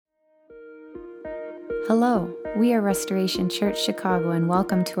Hello, we are Restoration Church Chicago and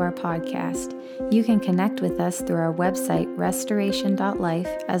welcome to our podcast. You can connect with us through our website, restoration.life,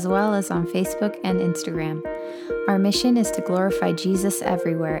 as well as on Facebook and Instagram. Our mission is to glorify Jesus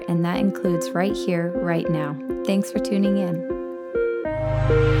everywhere, and that includes right here, right now. Thanks for tuning in.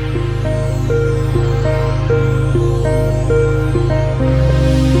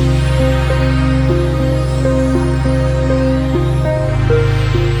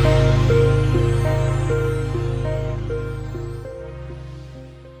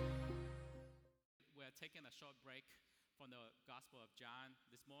 Taking a short break from the Gospel of John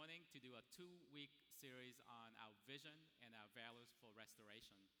this morning to do a 2-week series on our vision and our values for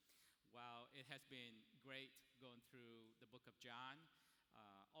restoration. While it has been great going through the book of John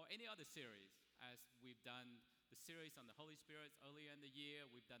or any other series, as we've done the series on the Holy Spirit earlier in the year,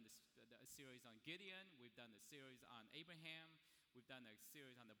 we've done a series on Gideon, we've done a series on Abraham, we've done a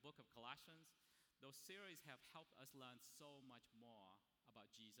series on the book of Colossians. Those series have helped us learn so much more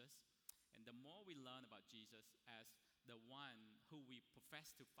about Jesus. And the more we learn about Jesus as the one who we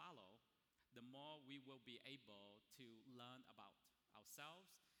profess to follow, the more we will be able to learn about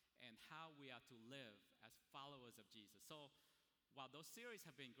ourselves and how we are to live as followers of Jesus. So while those series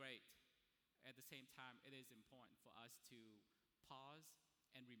have been great, at the same time, it is important for us to pause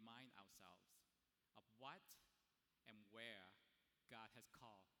and remind ourselves of what and where God has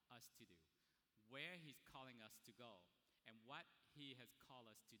called us to do, where He's calling us to go, and what He has called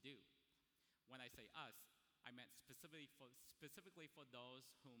us to do. When I say us, I meant specifically for those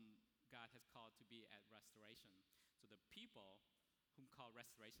whom God has called to be at Restoration. So the people whom call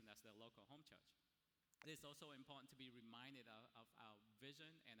Restoration as their local home church. It is also important to be reminded of our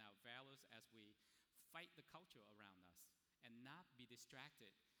vision and our values as we fight the culture around us and not be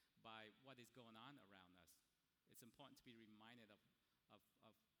distracted by what is going on around us. It's important to be reminded of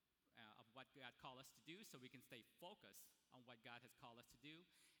what God called us to do so we can stay focused on what God has called us to do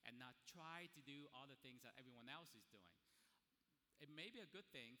and not try to do all the things that everyone else is doing. It may be a good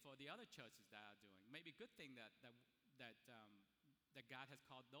thing for the other churches that are doing. Maybe a good thing that God has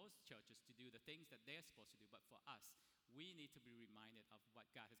called those churches to do the things that they're supposed to do. But for us, we need to be reminded of what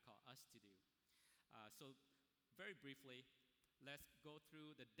God has called us to do. So very briefly, let's go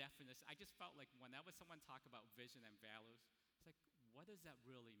through the definition. I just felt like whenever someone talks about vision and values, it's like, what does that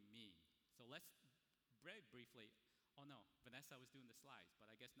really mean? So let's very briefly. Oh no, Vanessa was doing the slides, but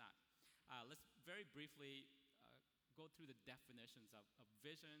I guess not. Let's very briefly go through the definitions of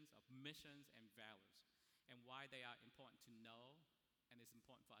visions, of missions, and values, and why they are important to know and it's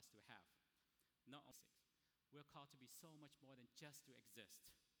important for us to have. Not only we're called to be so much more than just to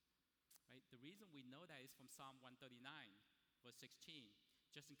exist. Right? The reason we know that is from Psalm 139, verse 16.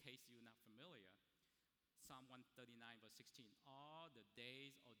 Just in case you're not familiar, Psalm 139, verse 16. All the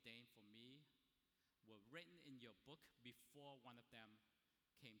days ordained for me were written in your book before one of them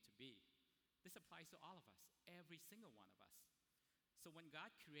came to be. This applies to all of us, every single one of us. So when God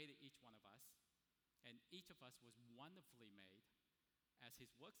created each one of us, and each of us was wonderfully made, as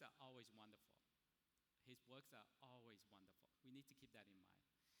His works are always wonderful. His works are always wonderful. We need to keep that in mind.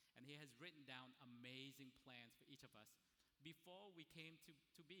 And He has written down amazing plans for each of us before we came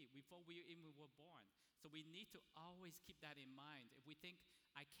to be, before we even were born. So we need to always keep that in mind. If we think,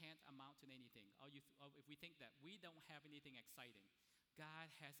 I can't amount to anything, or if we think that we don't have anything exciting, God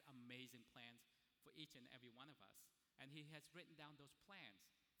has amazing plans for each and every one of us. And He has written down those plans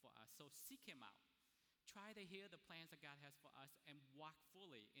for us. So seek Him out. Try to hear the plans that God has for us and walk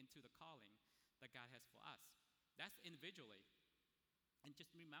fully into the calling that God has for us. That's individually. And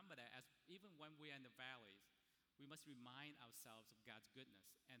just remember that even when we're in the valleys, we must remind ourselves of God's goodness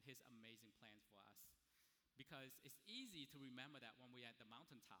and His amazing plans for us. Because it's easy to remember that when we're at the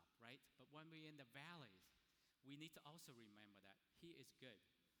mountaintop, right? But when we're in the valleys, we need to also remember that He is good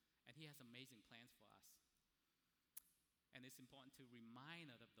and He has amazing plans for us. And it's important to remind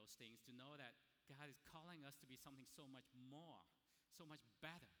us of those things, to know that God is calling us to be something so much more, so much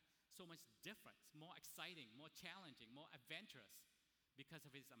better, so much different, more exciting, more challenging, more adventurous because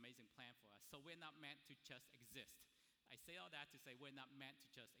of His amazing plan for us. So we're not meant to just exist. I say all that to say we're not meant to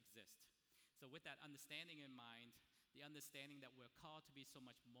just exist. So with that understanding in mind, the understanding that we're called to be so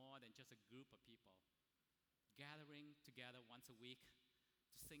much more than just a group of people, gathering together once a week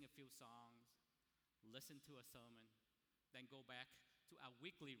to sing a few songs, listen to a sermon, then go back to our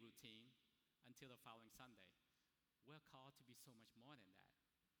weekly routine until the following Sunday. We're called to be so much more than that.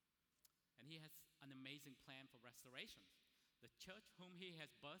 And He has an amazing plan for restoration, the church whom He has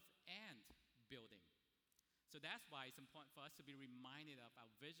birthed and building. So that's why it's important for us to be reminded of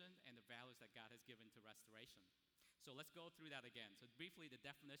our vision and the values that God has given to restoration. So let's go through that again. So briefly, the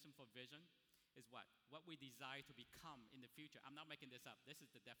definition for vision is what? What we desire to become in the future. I'm not making this up. This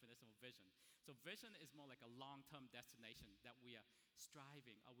is the definition of vision. So vision is more like a long-term destination that we are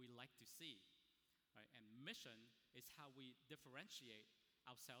striving or we like to see. Right? And mission is how we differentiate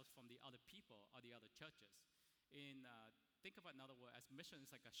ourselves from the other people or the other churches. Think of another word as mission is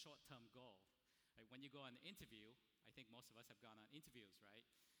like a short-term goal. Right? When you go on an interview, I think most of us have gone on interviews, right?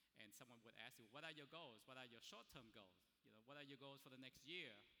 And someone would ask you, what are your goals? What are your short-term goals? What are your goals for the next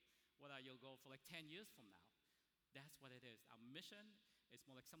year? What are your goals for like 10 years from now? That's what it is. Our mission is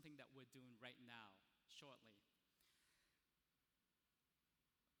more like something that we're doing right now, shortly.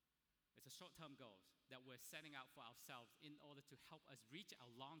 It's a short-term goals that we're setting out for ourselves in order to help us reach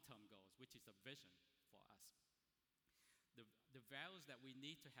our long-term goals, which is a vision for us. The values that we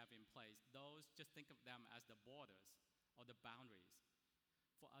need to have in place, those, just think of them as the borders or the boundaries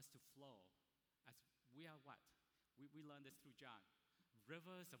for us to flow. As we are what? We learned this through John.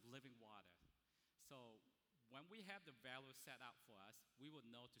 Rivers of living water. So when we have the values set out for us, we will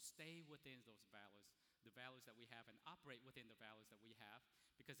know to stay within those values, the values that we have, and operate within the values that we have.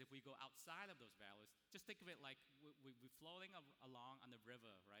 Because if we go outside of those values, just think of it like we're floating along on the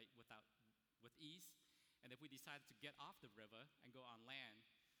river, right, with ease. And if we decided to get off the river and go on land,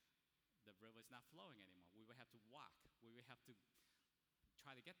 the river is not flowing anymore. We would have to walk. We would have to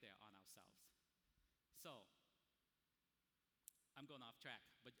try to get there on ourselves. So, I'm going off track,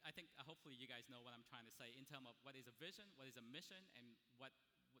 but I think hopefully you guys know what I'm trying to say in terms of what is a vision, what is a mission, and what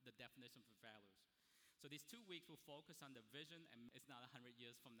the definition for values. So these 2 weeks will focus on the vision, and it's not 100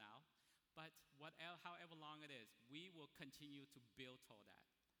 years from now, but however long it is, we will continue to build toward that.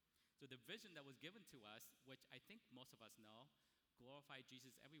 So the vision that was given to us, which I think most of us know, glorify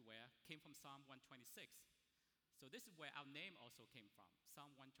Jesus everywhere, came from Psalm 126. So this is where our name also came from,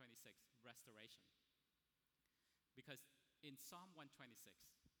 Psalm 126, restoration. Because in Psalm 126,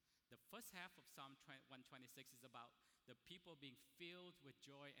 the first half of Psalm 126 is about the people being filled with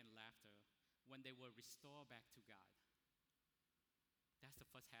joy and laughter when they were restored back to God. That's the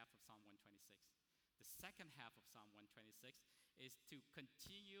first half of Psalm 126. The second half of Psalm 126 is to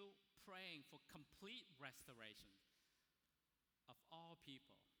continue praying for complete restoration of all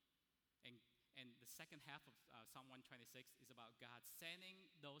people. And the second half of Psalm 126 is about God sending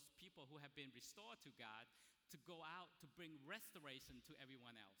those people who have been restored to God to go out to bring restoration to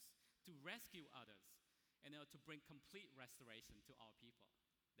everyone else, to rescue others, and to bring complete restoration to all people.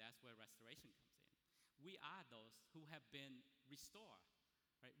 That's where restoration comes in. We are those who have been restored.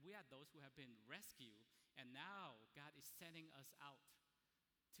 Right? We are those who have been rescued, and now God is sending us out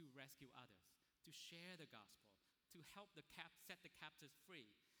to rescue others, to share the gospel, to help set the captives free,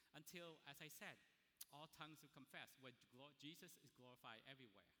 until, as I said, all tongues will confess, where Jesus is glorified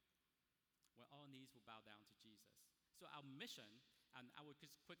everywhere, where all knees will bow down to Jesus. So our mission, and I will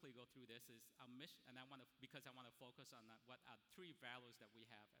just quickly go through this, is our mission, and because I want to focus on what are 3 values that we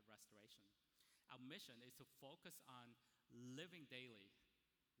have at Restoration. Our mission is to focus on living daily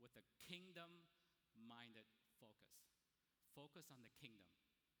with a kingdom-minded focus. Focus on the kingdom.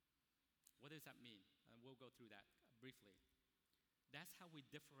 What does that mean? And we'll go through that briefly. That's how we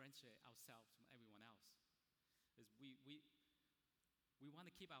differentiate ourselves from everyone else. Is we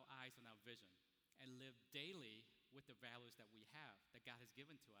want to keep our eyes on our vision and live daily with the values that we have, that God has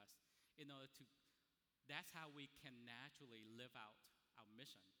given to us, that's how we can naturally live out our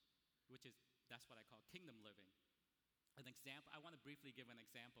mission, that's what I call kingdom living. An example, I want to briefly give an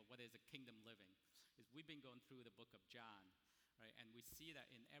example of what is a kingdom living. Is we've been going through the book of John, right? And we see that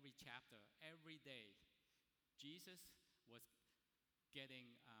in every chapter, every day, Jesus was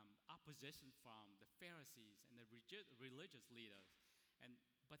getting opposition from the Pharisees and the religious leaders,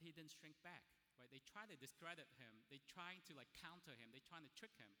 but he didn't shrink back. Right? They tried to discredit him. They tried to counter him. They tried to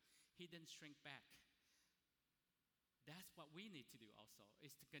trick him. He didn't shrink back. That's what we need to do also,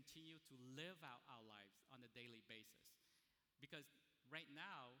 is to continue to live out our lives on a daily basis. Because right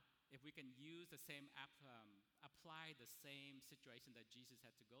now, if we can use the same, apply the same situation that Jesus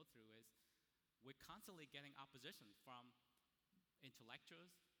had to go through, is we're constantly getting opposition from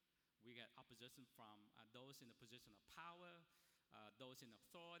intellectuals. We get opposition from those in a position of power, those in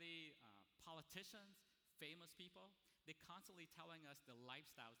authority, politicians, famous people. They're constantly telling us the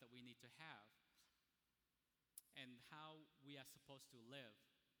lifestyles that we need to have and how we are supposed to live.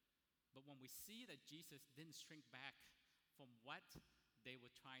 But when we see that Jesus didn't shrink back from what they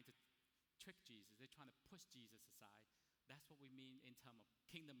were trying to trick Jesus, they're trying to push Jesus aside, that's what we mean in terms of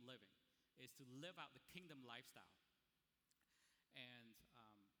kingdom living, is to live out the kingdom lifestyle. And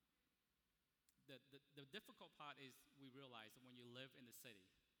the difficult part is we realize that when you live in the city,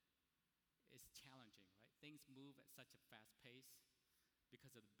 it's challenging, right? Things move at such a fast pace.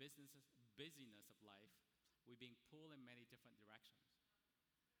 because of the busyness of life, we're being pulled in many different directions.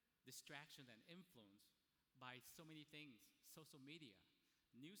 Distraction and influence by so many things, social media,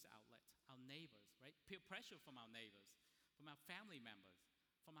 news outlets, our neighbors, right? Peer pressure from our neighbors, from our family members,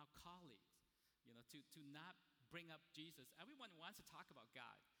 from our colleagues, to not bring up Jesus. Everyone wants to talk about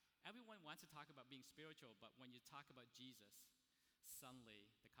God. Everyone wants to talk about being spiritual, but when you talk about Jesus, suddenly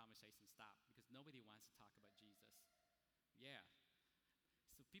the conversation stops because nobody wants to talk about Jesus. Yeah.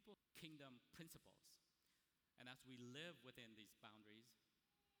 So people, kingdom principles. And as we live within these boundaries,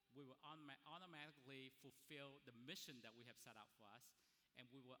 we will automatically fulfill the mission that we have set out for us, and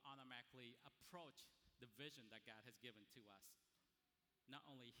we will automatically approach the vision that God has given to us. Not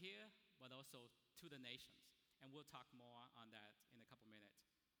only here, but also to the nations. And we'll talk more on that in a couple minutes.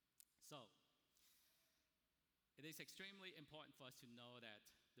 So, it is extremely important for us to know that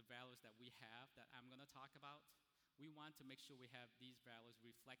the values that we have, that I'm going to talk about, we want to make sure we have these values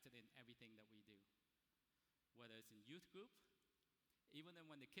reflected in everything that we do. Whether it's in youth group, even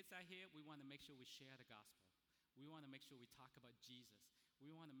when the kids are here, we want to make sure we share the gospel. We want to make sure we talk about Jesus.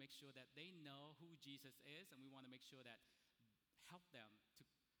 We want to make sure that they know who Jesus is, and we want to make sure that help them to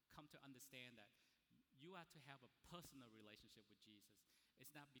come to understand that you have to have a personal relationship with Jesus.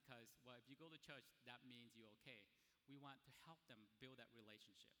 It's not because, well, if you go to church, that means you're okay. We want to help them build that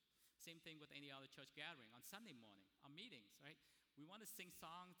relationship. Same thing with any other church gathering on Sunday morning, on meetings, right? We want to sing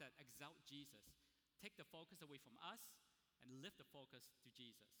songs that exalt Jesus. Take the focus away from us and lift the focus to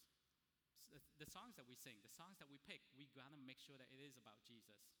Jesus. The songs that we sing, the songs that we pick, we gotta make sure that it is about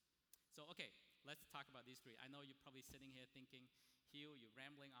Jesus. So, okay, let's talk about these three. I know you're probably sitting here thinking, Hugh, you're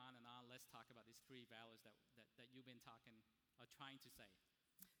rambling on and on. Let's talk about these three values that you've been talking or trying to say.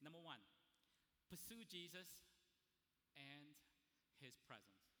 Number one, pursue Jesus and his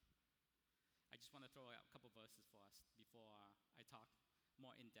presence. I just want to throw out a couple verses for us before I talk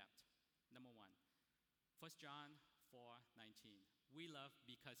more in depth. Number one, 1 John 4:19. We love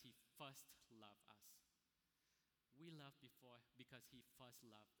because he first loved us. We love because he first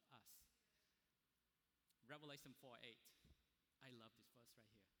loved us. Revelation 4:8. I love this verse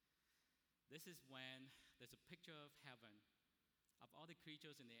right here. This is when there's a picture of heaven, of all the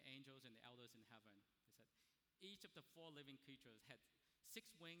creatures and the angels and the elders in heaven. It said, each of the 4 living creatures had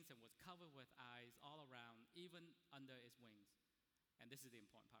 6 wings and was covered with eyes all around, even under its wings. And this is the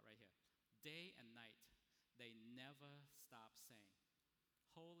important part right here. Day and night, they never stop saying,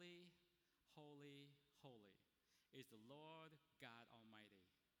 Holy, holy, holy is the Lord God Almighty,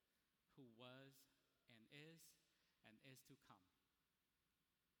 who was and is to come.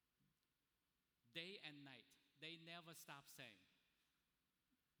 Day and night, they never stop saying.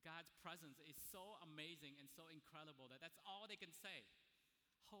 God's presence is so amazing and so incredible that that's all they can say.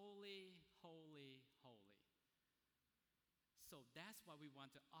 Holy, holy, holy. So that's why we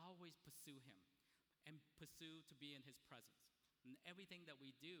want to always pursue him and pursue to be in his presence. And everything that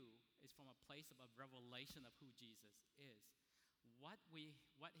we do is from a place of a revelation of who Jesus is. What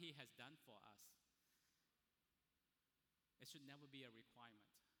he has done for us. It should never be a requirement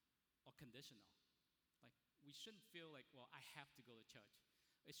or conditional. Like, we shouldn't feel like, well, I have to go to church.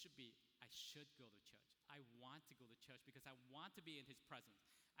 It should be, I should go to church. I want to go to church because I want to be in his presence.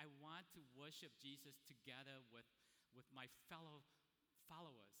 I want to worship Jesus together with my fellow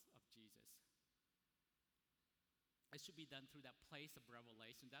followers of Jesus. It should be done through that place of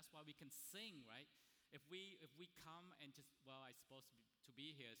revelation. That's why we can sing, right? If we come and just, well, I'm supposed to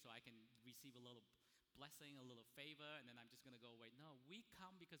be here so I can receive a little blessing, a little favor, and then I'm just going to go away. No, we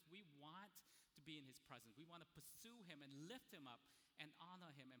come because we want to be in his presence. We want to pursue him and lift him up and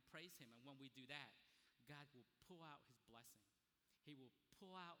honor him and praise him. And when we do that, God will pour out his blessing. He will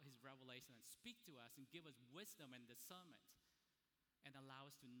pour out his revelation and speak to us and give us wisdom and discernment and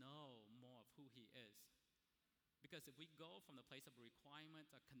allow us to know more of who he is. Because if we go from the place of requirement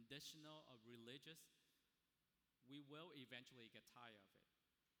or conditional or religious, we will eventually get tired of it.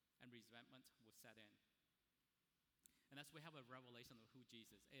 And resentment will set in. And as we have a revelation of who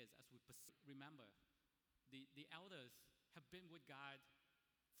Jesus is, as we remember, the elders have been with God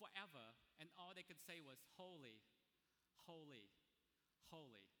forever, and all they could say was, holy, holy,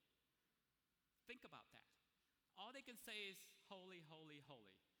 holy. Think about that. All they can say is, holy, holy,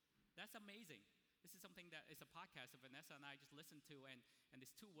 holy. That's amazing. This is something that is a podcast that Vanessa and I just listened to, and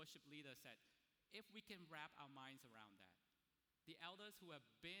these 2 worship leaders said, if we can wrap our minds around that, the elders who have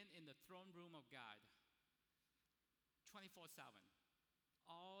been in the throne room of God 24/7,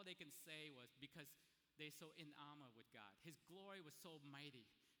 all they can say was because they're so in armor with God. His glory was so mighty,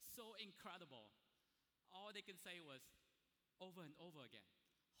 so incredible. All they can say was over and over again,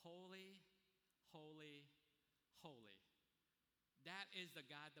 holy, holy, holy. That is the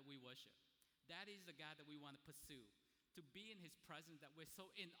God that we worship. That is the God that we want to pursue. To be in His presence, that we're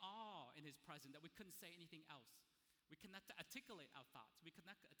so in awe in His presence that we couldn't say anything else. We cannot articulate our thoughts. We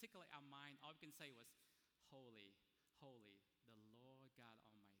cannot articulate our mind. All we can say was, holy, holy, the Lord God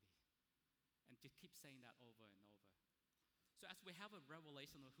Almighty. And to keep saying that over and over. So as we have a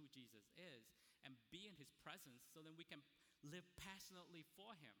revelation of who Jesus is and be in His presence, so then we can live passionately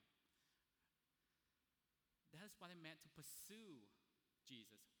for Him. That is what it meant to pursue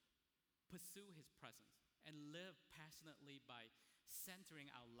Jesus, pursue His presence, and live passionately by centering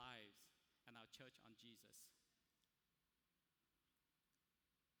our lives and our church on Jesus.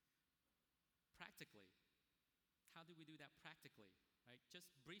 Practically, how do we do that practically? Right? Just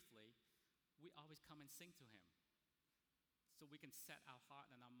briefly, we always come and sing to Him. So we can set our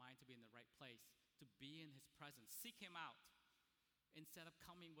heart and our mind to be in the right place, to be in His presence. Seek Him out instead of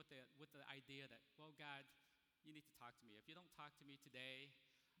coming with the idea that, well, God, you need to talk to me. If you don't talk to me today,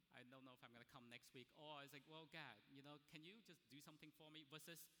 I don't know if I'm going to come next week. Or it's like, well, God, can you just do something for me?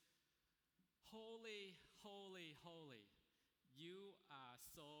 Versus, holy, holy, holy, you are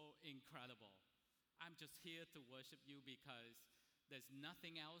so incredible. I'm just here to worship you because there's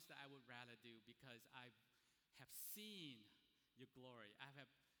nothing else that I would rather do, because I have seen your glory. I have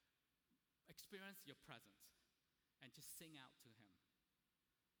experienced your presence, and just sing out to Him.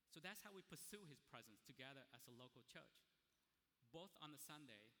 So that's how we pursue His presence together as a local church, both on the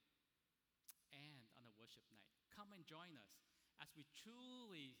Sunday and on the worship night. Come and join us as we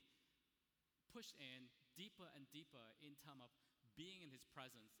truly push in deeper and deeper in terms of being in His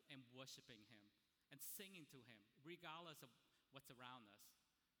presence and worshiping Him and singing to Him, regardless of what's around us,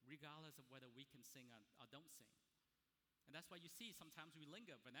 regardless of whether we can sing or don't sing. And that's why you see sometimes we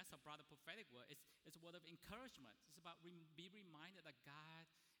linger. Vanessa brought a prophetic word. It's a word of encouragement. It's about be reminded that God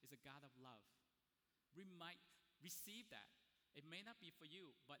is a God of love. Receive that. It may not be for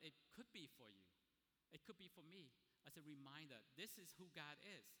you, but it could be for you. It could be for me as a reminder. This is who God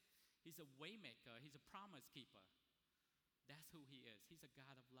is. He's a waymaker. He's a promise keeper. That's who He is. He's a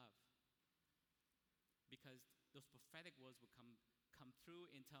God of love. Because those prophetic words will come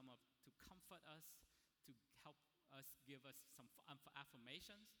through in terms of to comfort us, to help us, give us some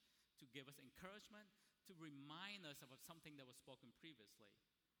affirmations, to give us encouragement, to remind us of something that was spoken previously.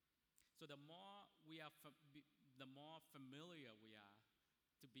 So the more familiar we are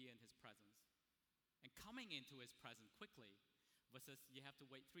to be in His presence and coming into His presence quickly, versus you have to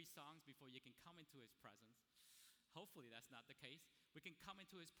wait 3 songs before you can come into His presence. Hopefully that's not the case. We can come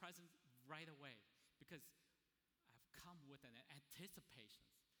into His presence right away, because I've come with an anticipation.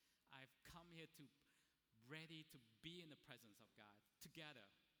 I've come here ready to be in the presence of God together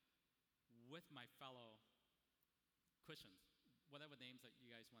with my fellow Christians, whatever names that you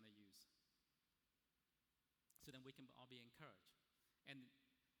guys want to use. So then we can all be encouraged. And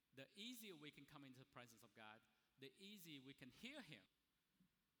the easier we can come into the presence of God, the easier we can hear Him.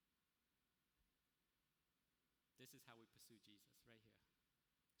 This is how we pursue Jesus, right here.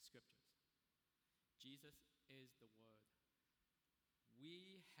 Scriptures. Jesus is the Word.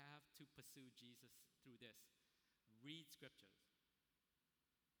 We have to pursue Jesus through this. Read Scriptures.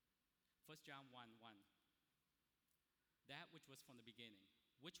 1 John 1:1. That which was from the beginning,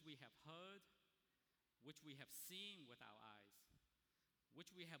 which we have heard, which we have seen with our eyes, which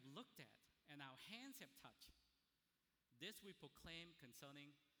we have looked at, and our hands have touched. This we proclaim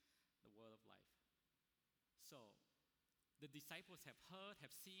concerning the word of life. So, the disciples have heard, have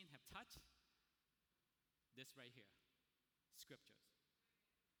seen, have touched this right here, Scriptures.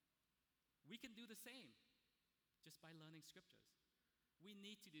 We can do the same just by learning Scriptures. We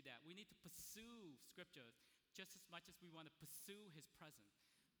need to do that. We need to pursue Scriptures just as much as we want to pursue His presence.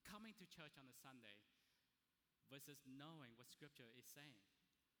 Coming to church on a Sunday versus knowing what Scripture is saying.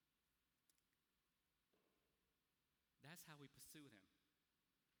 That's how we pursue Him.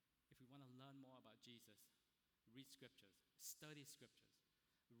 If we want to learn more about Jesus, read Scriptures, study Scriptures.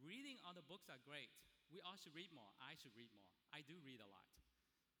 Reading other books are great. We all should read more. I should read more. I do read a lot.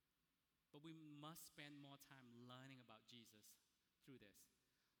 But we must spend more time learning about Jesus through this.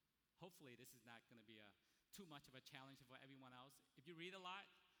 Hopefully, this is not going to be too much of a challenge for everyone else. If you read a lot,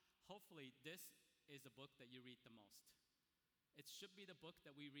 hopefully this is the book that you read the most. It should be the book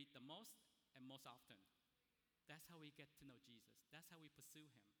that we read the most and most often. That's how we get to know Jesus. That's how we pursue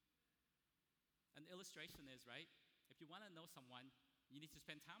Him. An illustration is, right, if you want to know someone, you need to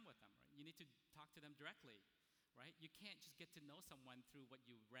spend time with them, right? You need to talk to them directly, right? You can't just get to know someone through what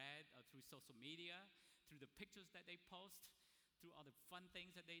you read or through social media, through the pictures that they post, through all the fun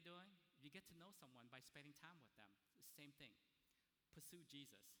things that they're doing. You get to know someone by spending time with them. It's the same thing. Pursue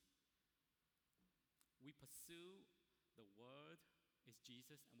Jesus. We pursue the Word is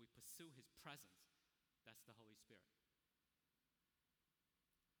Jesus, and we pursue His presence. That's the Holy Spirit.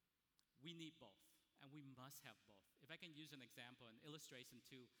 We need both, and we must have both. If I can use an example, an illustration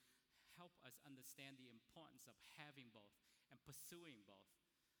to help us understand the importance of having both and pursuing both.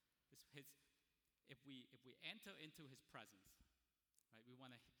 If we enter into His presence, right,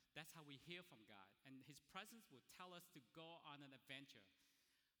 that's how we hear from God. And His presence will tell us to go on an adventure.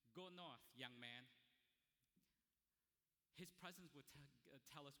 Go north, young man. His presence will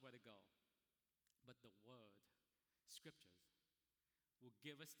tell us where to go. But the Word, Scriptures, will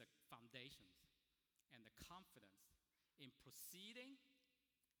give us the foundations and the confidence in proceeding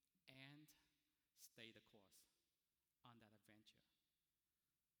and stay the course on that adventure.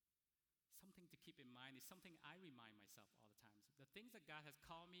 Something to keep in mind is something I remind myself all the time. The things that God has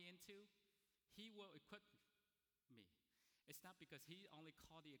called me into, He will equip me. It's not because He only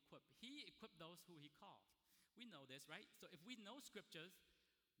called the equipped. He equipped those who He called. We know this, right? So if we know Scriptures,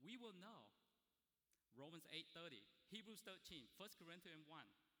 we will know. Romans 8:30, Hebrews 13, 1 Corinthians 1.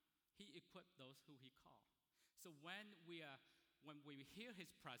 He equipped those who He called. So when we hear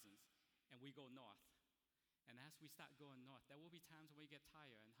His presence and we go north, and as we start going north, there will be times when we get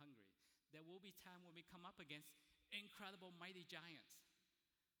tired and hungry. There will be times when we come up against incredible, mighty giants.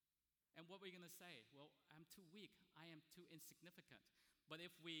 And what we're going to say? Well, I'm too weak. I am too insignificant. But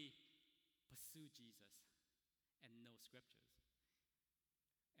if we pursue Jesus and know Scriptures,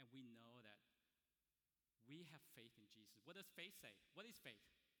 and we know that we have faith in Jesus. What does faith say? What is faith?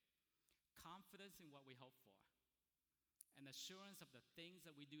 Confidence in what we hope for, and assurance of the things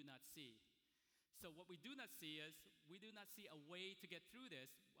that we do not see. So what we do not see is, we do not see a way to get through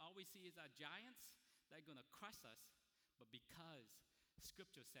this. All we see is our giants that are going to crush us. But because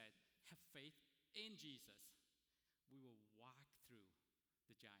Scripture said, have faith in Jesus, we will walk through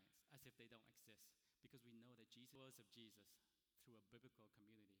the giants as if they don't exist. Because we know that Jesus was of Jesus through a biblical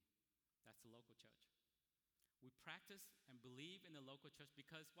community. That's the local church. We practice and believe in the local church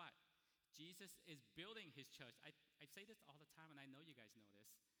because what? Jesus is building His church. I say this all the time, and I know you guys know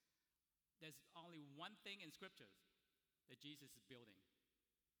this. There's only one thing in Scriptures that Jesus is building.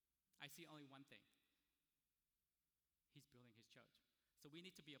 I see only one thing. He's building His church. So we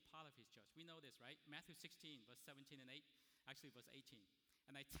need to be a part of His church. We know this, right? Matthew 16, verse 17 and 8, actually verse 18.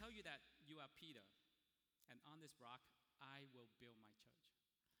 And I tell you that you are Peter, and on this rock I will build my church.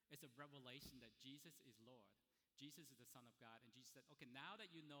 It's a revelation that Jesus is Lord. Jesus is the Son of God. And Jesus said, okay, now that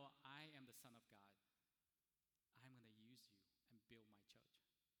you know I am the Son of God, I'm going to use you and build my church.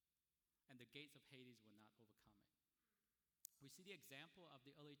 And the gates of Hades will not overcome it. We see the example of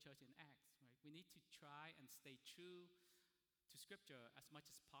the early church in Acts, right? We need to try and stay true to Scripture as much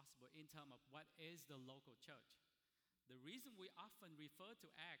as possible in terms of what is the local church. The reason we often refer to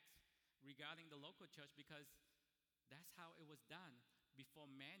Acts regarding the local church because that's how it was done before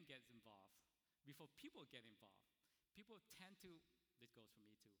man gets involved, before people get involved. People tend to, this goes for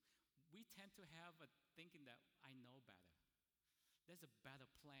me too, we tend to have a thinking that I know better. There's a better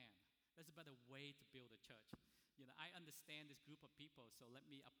plan. There's a better way to build a church. You know, I understand this group of people, so let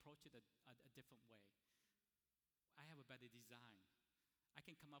me approach it a different way. I have a better design. I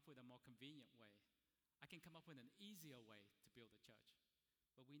can come up with a more convenient way. I can come up with an easier way to build a church.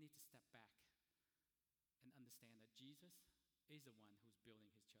 But we need to step back and understand that Jesus is the one who's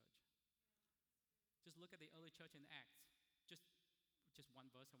building His church. Just look at the early church in Acts. Just one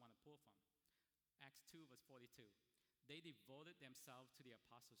verse I want to pull from. Acts 2, verse 42. They devoted themselves to the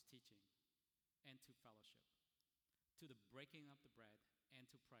apostles' teaching and to fellowship, to the breaking of the bread and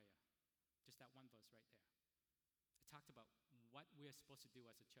to prayer. Just that one verse right there. It talked about what we're supposed to do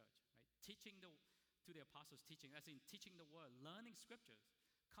as a church, right? Teaching to the apostles' teaching, as in teaching the word, learning Scriptures.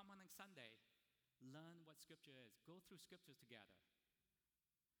 Come on Sunday, learn what Scripture is. Go through Scriptures together,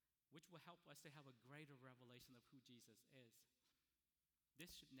 which will help us to have a greater revelation of who Jesus is.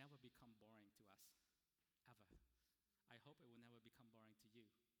 This should never become boring to us, ever. I hope it will never become boring to you.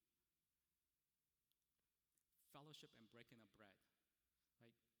 Fellowship and breaking of bread,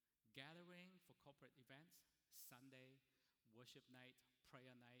 right? Gathering for corporate events, Sunday, worship night,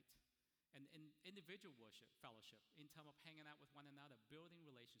 prayer night, and individual worship, fellowship, in terms of hanging out with one another, building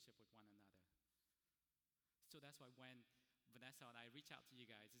relationship with one another. So that's why when Vanessa and I reach out to you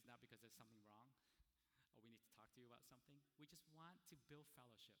guys, it's not because there's something wrong or we need to talk to you about something. We just want to build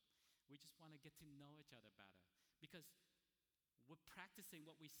fellowship. We just want to get to know each other better because we're practicing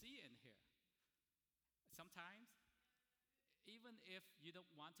what we see in here. Sometimes, even if you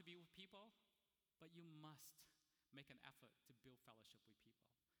don't want to be with people, but you must make an effort to build fellowship with people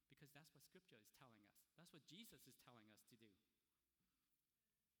because that's what Scripture is telling us. That's what Jesus is telling us to do.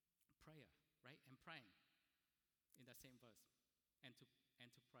 Prayer, right? And praying. in that same verse, and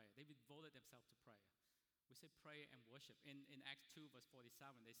to prayer. They devoted themselves to prayer. We say prayer and worship. In Acts 2, verse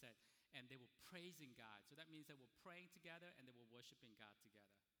 47, they said, and they were praising God. So that means they were praying together and they were worshiping God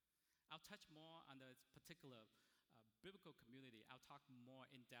together. I'll touch more on this particular biblical community. I'll talk more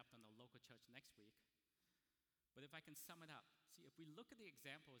in depth on the local church next week. But if I can sum it up, see, if we look at the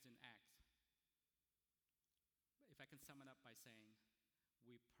examples in Acts, if I can sum it up by saying,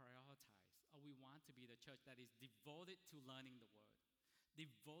 we prioritize, or we want to be the church that is devoted to learning the word,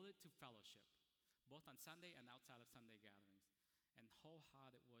 devoted to fellowship, both on Sunday and outside of Sunday gatherings, and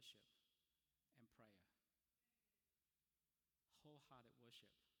wholehearted worship and prayer. Wholehearted worship.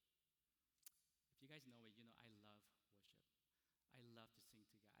 If you guys know me, you know I love worship. I love to sing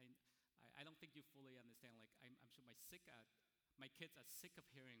to God. I don't think you fully understand. Like I'm sure my kids are sick of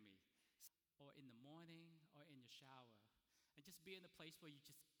hearing me, or in the morning, or in your shower, and just be in a place where you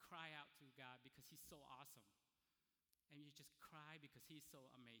just cry out to God because He's so awesome, and you just cry because He's so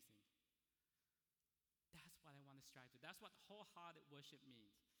amazing. That's what I want to strive to. That's what wholehearted worship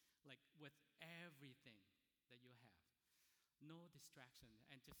means. Like with everything that you have. No distraction,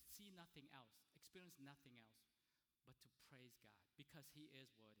 and just see nothing else, experience nothing else, but to praise God because He is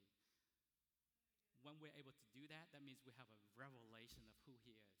worthy. When we're able to do that, that means we have a revelation of who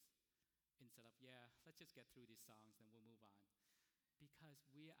He is. Instead of, let's just get through these songs, then we'll move on. Because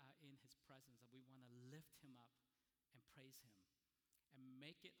we are in His presence and we want to lift Him up and praise Him and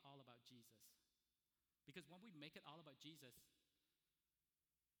make it all about Jesus. Because when we make it all about Jesus,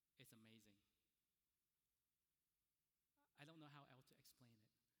 it's amazing. I don't know how else to explain it.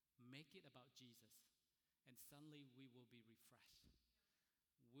 Make it about Jesus, and suddenly we will be refreshed.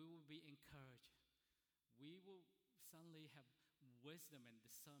 We will be encouraged. We will suddenly have wisdom and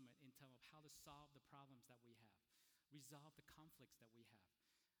discernment in terms of how to solve the problems that we have, resolve the conflicts that we have,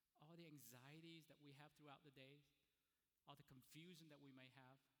 all the anxieties that we have throughout the day, all the confusion that we may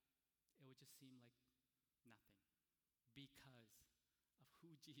have. It would just seem like nothing because of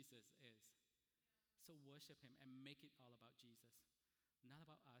who Jesus is. So worship Him and make it all about Jesus, not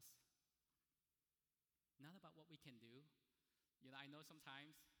about us, not about what we can do. You know, I know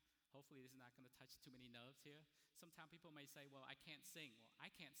sometimes, hopefully this is not going to touch too many nerves here. Sometimes people may say, well, I can't sing. Well,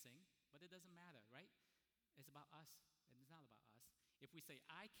 I can't sing, but it doesn't matter, right? It's about us, and it's not about us. If we say,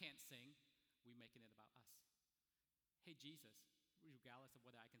 I can't sing, we're making it about us. Hey, Jesus, regardless of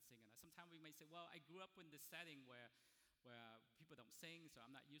whether I can sing or not. Sometimes we may say, well, I grew up in this setting where people don't sing, so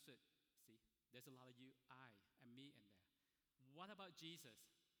I'm not used to it. See, there's a lot of you, I, and me in there. What about Jesus?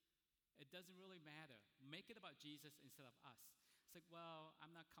 It doesn't really matter. Make it about Jesus instead of us. It's like, well,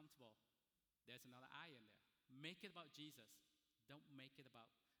 I'm not comfortable. There's another I in there. Make it about Jesus. Don't make it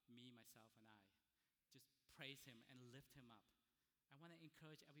about me, myself, and I. Just praise Him and lift Him up. I want to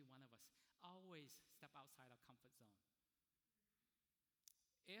encourage every one of us. Always step outside our comfort zone.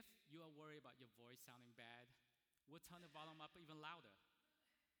 If you are worried about your voice sounding bad, we'll turn the volume up even louder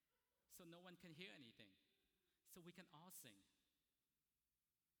so no one can hear anything, so we can all sing.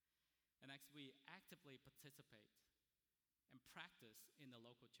 And as we actively participate and practice in the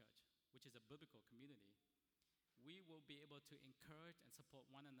local church, which is a biblical community, we will be able to encourage and support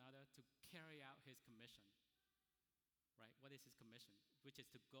one another to carry out His commission. Right? What is His commission? Which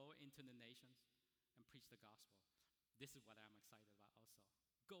is to go into the nations and preach the gospel. This is what I'm excited about also.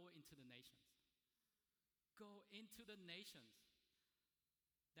 Go into the nations. Go into the nations.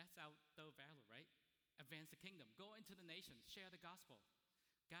 That's our third value, right? Advance the kingdom. Go into the nations. Share the gospel.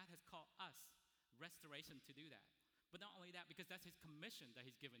 God has called us, Restoration, to do that. But not only that, because that's His commission that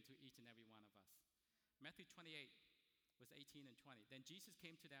He's given to each and every one of us. Matthew 28, verse 18 and 20. Then Jesus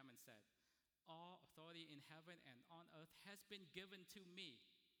came to them and said, all authority in heaven and on earth has been given to me.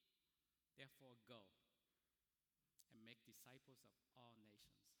 Therefore go and make disciples of all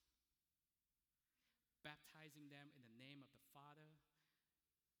nations, baptizing them in the name of the Father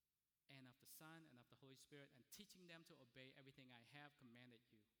and of the Son and of the Holy Spirit, and teaching them to obey everything I have commanded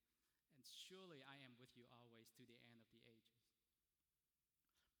you. And surely I am with you always to the end of the ages.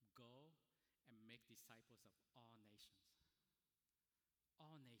 Go and make disciples of all nations.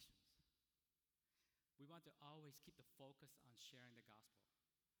 All nations. We want to always keep the focus on sharing the gospel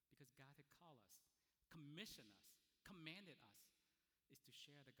because God had called us, commissioned us, commanded us is to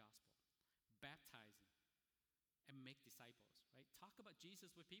share the gospel, baptizing, and make disciples, right? Talk about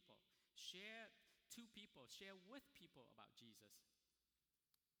Jesus with people. Share to people, share with people about Jesus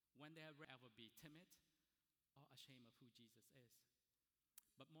when they ever be timid or ashamed of who Jesus is.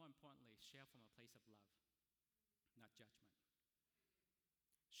 But more importantly, share from a place of love, not judgment.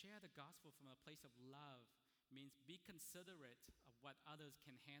 Share the gospel from a place of love means be considerate of what others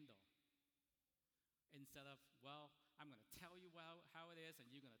can handle. instead of, well, I'm going to tell you how it is and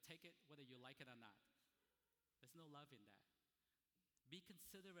you're going to take it whether you like it or not. There's no love in that. Be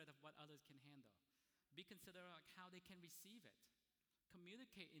considerate of what others can handle. Be considerate of how they can receive it.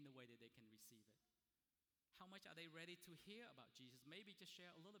 Communicate in the way that they can receive it. How much are they ready to hear about Jesus? Maybe just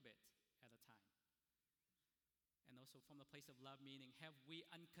share a little bit at a time. And also from the place of love, meaning have we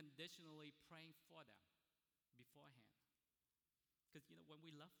unconditionally praying for them beforehand? Because, when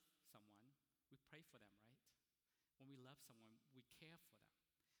we love someone, we pray for them, right? When we love someone, we care for them.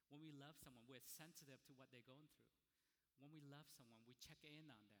 When we love someone, we're sensitive to what they're going through. When we love someone, we check in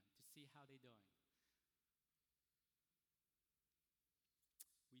on them to see how they're doing.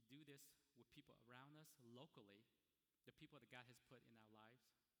 We do this with people around us locally, the people that God has put in our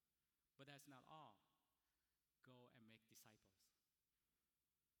lives. But that's not all. Go and make disciples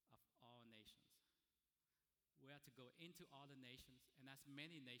of all nations. We are to go into all the nations, and as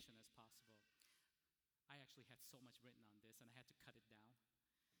many nations as possible. I actually had so much written on this, and I had to cut it down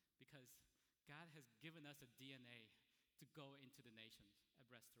because God has given us a DNA to go into the nations at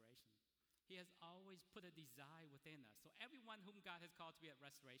Restoration. He has always put a desire within us. So everyone whom God has called to be at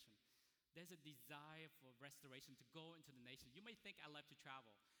Restoration, there's a desire for Restoration to go into the nation. You may think I love to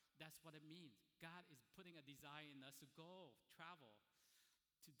travel. That's what it means. God is putting a desire in us to go, travel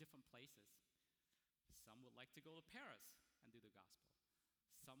to different places. Some would like to go to Paris and do the gospel.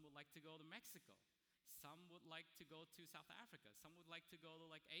 Some would like to go to Mexico. Some would like to go to South Africa. Some would like to go to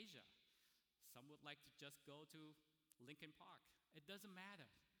Asia. Some would like to just go to Lincoln Park. It doesn't matter.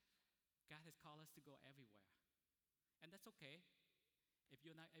 God has called us to go everywhere. And that's okay. If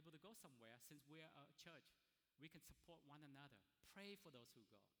you're not able to go somewhere, since we're a church, we can support one another. Pray for those who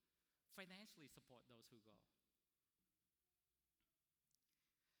go. Financially support those who go.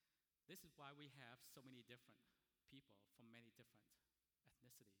 This is why we have so many different people from many different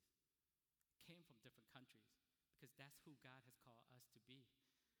ethnicities. Came from different countries, because that's who God has called us to be.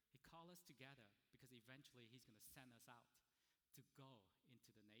 He called us together because eventually He's going to send us out to go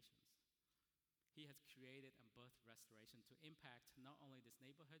into the nations. He has created and birthed Restoration to impact not only this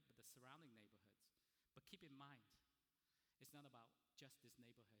neighborhood, but the surrounding neighborhoods. But keep in mind, it's not about just this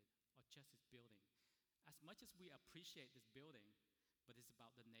neighborhood or just this building. As much as we appreciate this building, but it's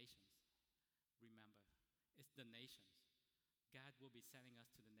about the nations. Remember, it's the nations. God will be sending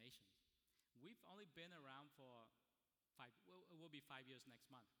us to the nations. We've only been around for it will be 5 years next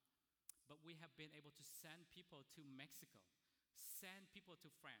month. But we have been able to send people to Mexico, send people to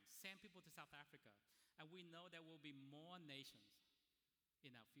France, send people to South Africa. And we know there will be more nations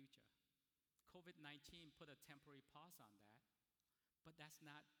in our future. COVID-19 put a temporary pause on that, but that's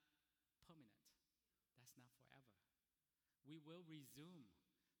not permanent. That's not forever. We will resume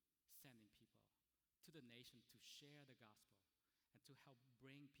sending people to the nation to share the gospel and to help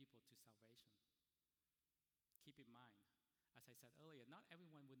bring people to salvation. Keep in mind, as I said earlier, not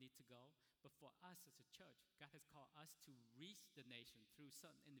everyone will need to go, but for us as a church, God has called us to reach the nation through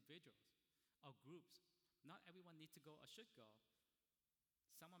certain individuals or groups. Not everyone needs to go or should go.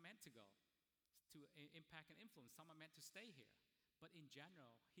 Some are meant to go to impact and influence. Some are meant to stay here. But in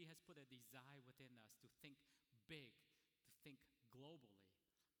general, He has put a desire within us to think big, to think globally.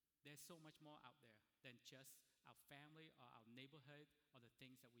 There's so much more out there than just our family or our neighborhood or the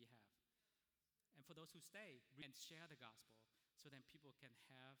things that we have. And for those who stay, we can share the gospel so then people can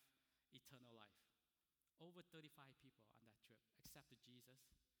have eternal life. Over 35 people on that trip accepted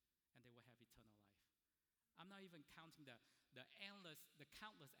Jesus, and they will have eternal life. I'm not even counting the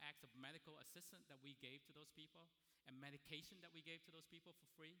countless acts of medical assistance that we gave to those people and medication that we gave to those people for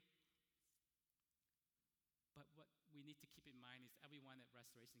free. But what we need to keep in mind is everyone at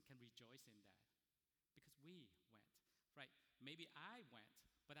Restoration can rejoice in that because we went, right? Maybe I went,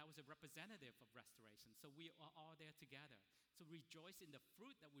 but I was a representative of Restoration, so we are all there together. So rejoice in the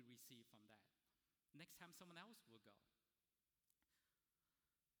fruit that we receive from that. Next time someone else will go.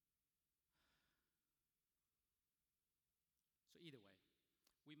 So either way,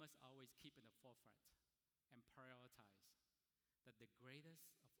 we must always keep in the forefront and prioritize that the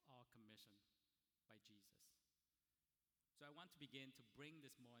greatest of all commission by Jesus. So I want to begin to bring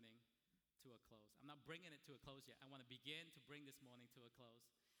this morning to a close. I'm not bringing it to a close yet. I want to begin to bring this morning to a close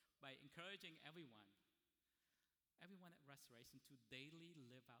by encouraging everyone at Restoration to daily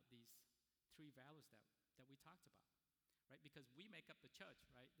live out these three values that we talked about, right? Because we make up the church,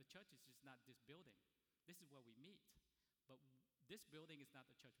 right? The church is just not this building. This is where we meet. But this building is not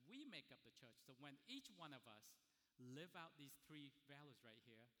the church. We make up the church. So when each one of us live out these three values right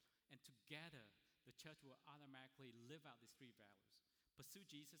here, and together the church will automatically live out these three values. Pursue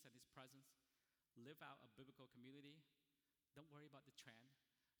Jesus and His presence. Live out a biblical community. Don't worry about the trend.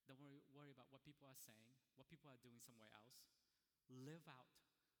 Don't worry about what people are saying, what people are doing somewhere else. Live out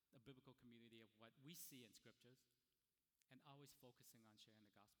the biblical community of what we see in scriptures, and always focusing on sharing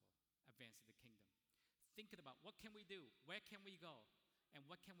the gospel, advancing the kingdom. Thinking about what can we do, where can we go, and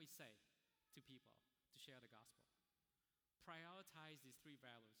what can we say to people to share the gospel. Prioritize these three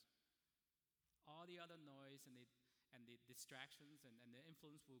values. All the other noise and the distractions and the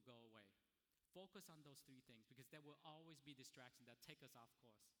influence will go away. Focus on those three things, because there will always be distractions that take us off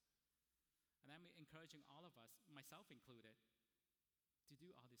course. And I'm encouraging all of us, myself included, to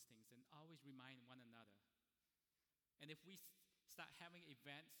do all these things and always remind one another. And if we start having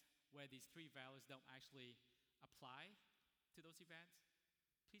events where these three values don't actually apply to those events,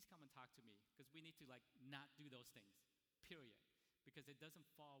 please come and talk to me, because we need to not do those things, period, because it doesn't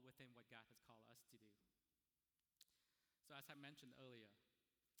fall within what God has called us to do. So as I mentioned earlier,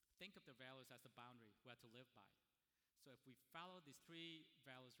 think of the values as the boundary we have to live by. So if we follow these three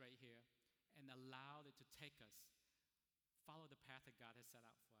values right here and allow it to take us, follow the path that God has set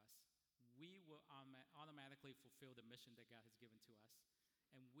out for us, we will automatically fulfill the mission that God has given to us.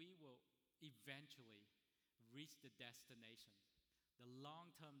 And we will eventually reach the destination, the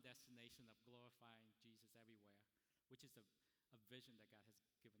long-term destination of glorifying Jesus everywhere, which is a vision that God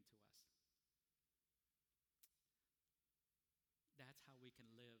has given to us. That's how we can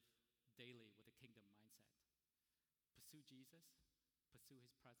live daily with a kingdom mindset. Pursue Jesus, pursue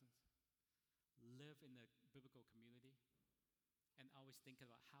his presence, live in the biblical community, and always thinking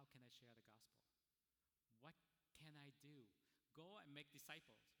about, how can I share the gospel? What can I do? Go and make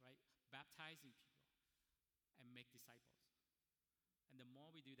disciples, right? Baptizing people and make disciples. And the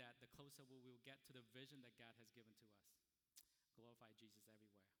more we do that, the closer we will get to the vision that God has given to us. Glorify Jesus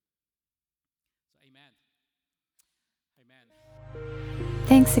everywhere. So amen. Amen.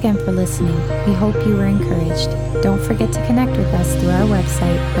 Thanks again for listening. We hope you were encouraged. Don't forget to connect with us through our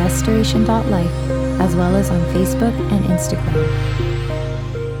website, restoration.life, as well as on Facebook and Instagram.